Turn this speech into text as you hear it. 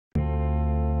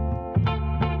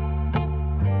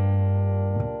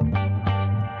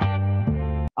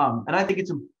And I think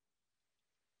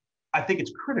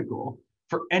it's critical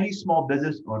for any small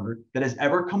business owner that has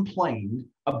ever complained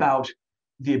about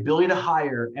the ability to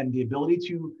hire and the ability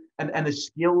to, and the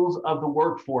skills of the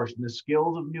workforce and the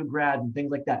skills of new grads and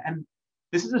things like that. And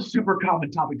this is a super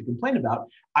common topic to complain about.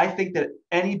 I think that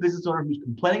any business owner who's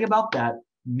complaining about that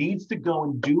needs to go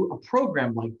and do a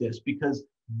program like this, because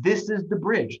this is the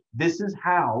bridge. This is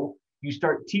how you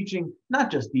start teaching not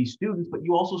just these students, but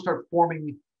you also start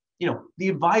forming, the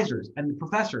advisors and the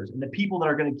professors and the people that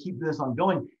are going to keep this on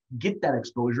going, get that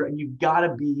exposure. And you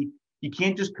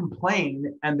can't just complain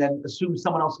and then assume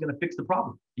someone else is going to fix the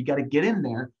problem. You got to get in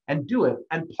there and do it.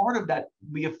 And part of that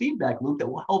will be a feedback loop that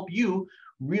will help you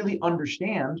really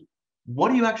understand, what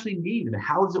do you actually need and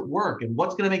how does it work and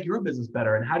what's going to make your business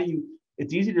better, and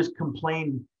it's easy to just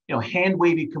complain, hand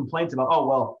wavy complaints about, oh,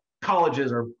 well,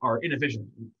 colleges are inefficient.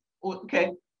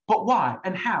 Okay, but why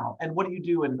and how and what do you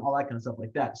do and all that kind of stuff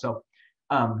like that. So,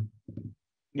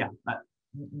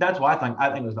 that's why I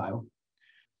think it was valuable.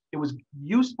 It was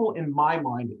useful in my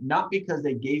mind, not because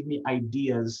they gave me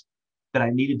ideas that I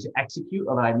needed to execute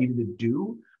or that I needed to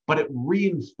do, but it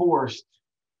reinforced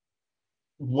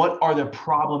what are the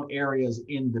problem areas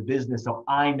in the business. So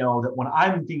I know that when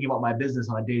I'm thinking about my business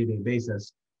on a day-to-day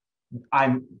basis,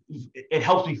 it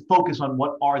helps me focus on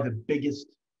what are the biggest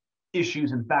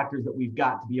issues and factors that we've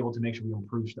got to be able to make sure we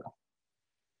improve stuff.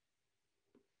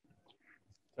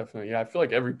 Definitely. Yeah. I feel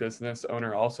like every business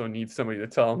owner also needs somebody to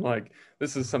tell them, like,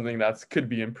 this is something that could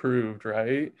be improved,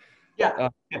 right? Yeah.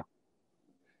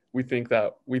 We think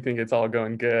it's all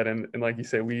going good. And like you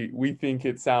say, we think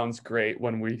it sounds great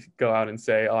when we go out and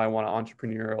say, oh, I want an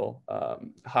entrepreneurial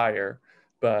hire.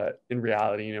 But in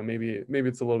reality, maybe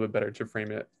it's a little bit better to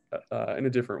frame it in a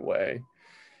different way.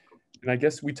 And I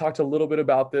guess we talked a little bit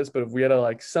about this, but if we had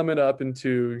to sum it up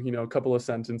into, a couple of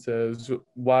sentences,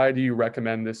 why do you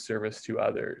recommend this service to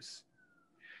others?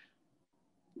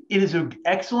 It is an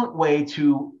excellent way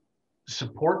to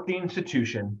support the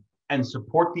institution and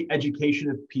support the education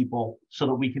of people so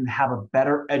that we can have a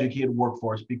better educated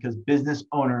workforce, because business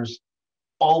owners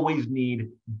always need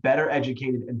better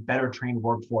educated and better trained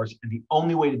workforce. And the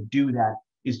only way to do that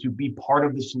is to be part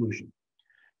of the solution.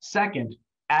 Second,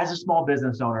 as a small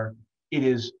business owner, it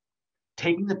is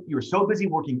you're so busy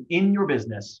working in your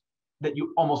business that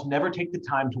you almost never take the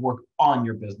time to work on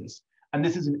your business. And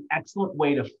this is an excellent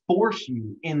way to force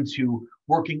you into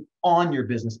working on your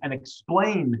business and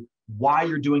explain why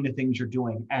you're doing the things you're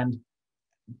doing and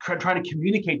trying to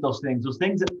communicate those things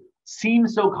that seem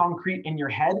so concrete in your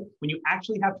head. When you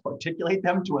actually have to articulate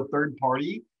them to a third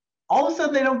party, all of a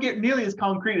sudden they don't get nearly as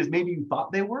concrete as maybe you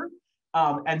thought they were.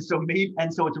 And so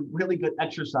it's a really good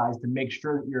exercise to make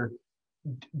sure that you're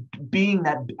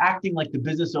acting like the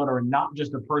business owner and not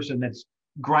just a person that's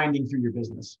grinding through your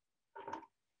business.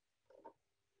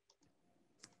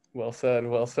 Well said.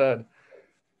 Well said.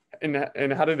 And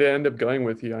how did it end up going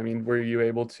with you? I mean, were you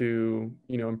able to,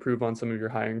 improve on some of your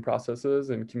hiring processes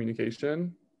and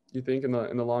communication, you think, in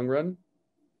the long run?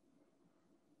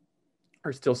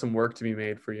 Or still some work to be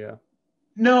made for you?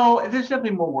 No, there's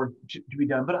definitely more work to be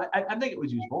done, but I think it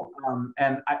was useful.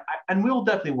 And we'll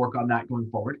definitely work on that going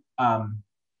forward.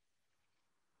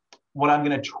 What I'm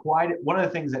going to try to, one of the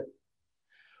things that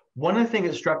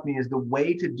struck me is the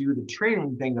way to do the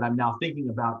training thing that I'm now thinking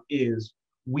about is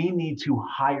we need to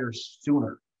hire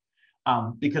sooner,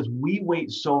 because we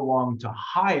wait so long to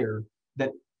hire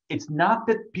that it's not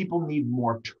that people need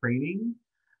more training.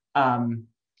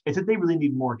 It's that they really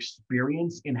need more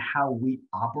experience in how we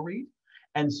operate.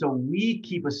 And so we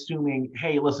keep assuming,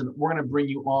 hey, listen, we're going to bring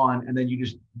you on and then you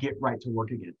just get right to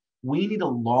work again. We need a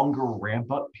longer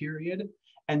ramp up period.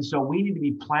 And so we need to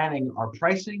be planning our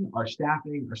pricing, our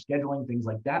staffing, our scheduling, things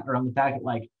like that, around the fact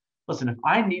that, listen, if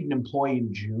I need an employee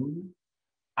in June,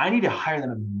 I need to hire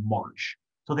them in March.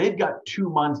 So they've got 2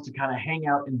 months to kind of hang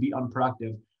out and be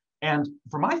unproductive. And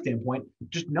from my standpoint,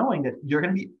 just knowing that you're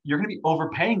going to be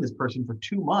overpaying this person for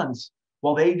 2 months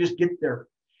while they just get their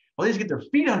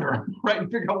feet under them, right,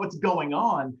 and figure out what's going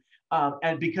on.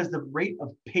 And because the rate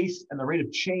of pace and the rate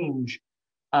of change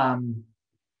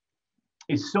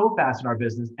is so fast in our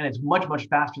business, and it's much, much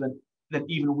faster than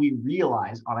even we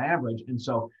realize on average. And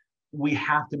so we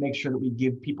have to make sure that we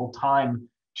give people time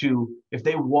to, if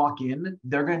they walk in,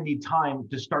 they're going to need time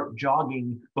to start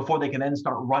jogging before they can then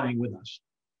start running with us.